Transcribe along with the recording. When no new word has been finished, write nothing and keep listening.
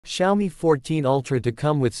Xiaomi 14 Ultra to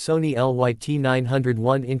come with Sony LYT900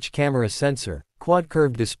 1-inch camera sensor,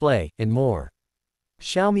 quad-curved display, and more.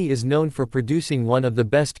 Xiaomi is known for producing one of the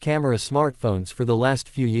best camera smartphones for the last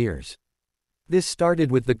few years. This started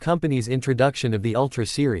with the company's introduction of the Ultra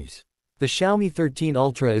series. The Xiaomi 13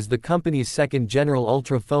 Ultra is the company's second general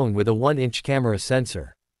Ultra phone with a 1-inch camera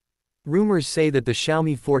sensor. Rumors say that the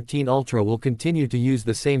Xiaomi 14 Ultra will continue to use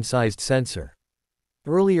the same sized sensor.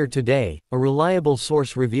 Earlier today, a reliable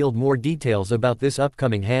source revealed more details about this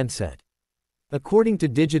upcoming handset. According to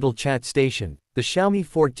Digital Chat Station, the Xiaomi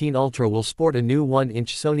 14 Ultra will sport a new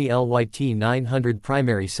 1-inch Sony LYT900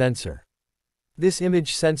 primary sensor. This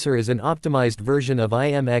image sensor is an optimized version of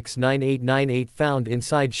IMX9898 found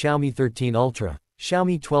inside Xiaomi 13 Ultra,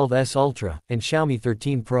 Xiaomi 12s Ultra, and Xiaomi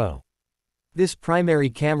 13 Pro. This primary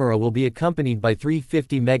camera will be accompanied by three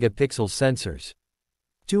 50-megapixel sensors.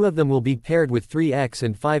 Two of them will be paired with 3x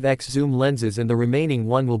and 5x zoom lenses and the remaining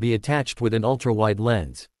one will be attached with an ultra-wide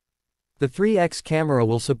lens. The 3x camera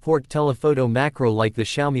will support telephoto macro like the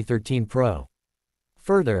Xiaomi 13 Pro.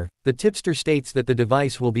 Further, the tipster states that the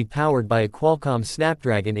device will be powered by a Qualcomm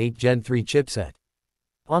Snapdragon 8 Gen 3 chipset.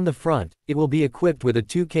 On the front, it will be equipped with a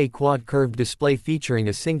 2K quad-curved display featuring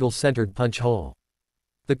a single-centered punch hole.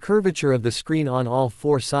 The curvature of the screen on all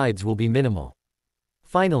four sides will be minimal.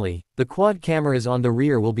 Finally, the quad cameras on the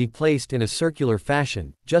rear will be placed in a circular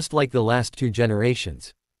fashion, just like the last two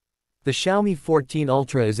generations. The Xiaomi 14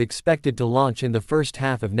 Ultra is expected to launch in the first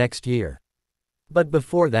half of next year. But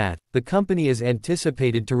before that, the company is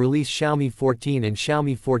anticipated to release Xiaomi 14 and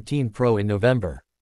Xiaomi 14 Pro in November.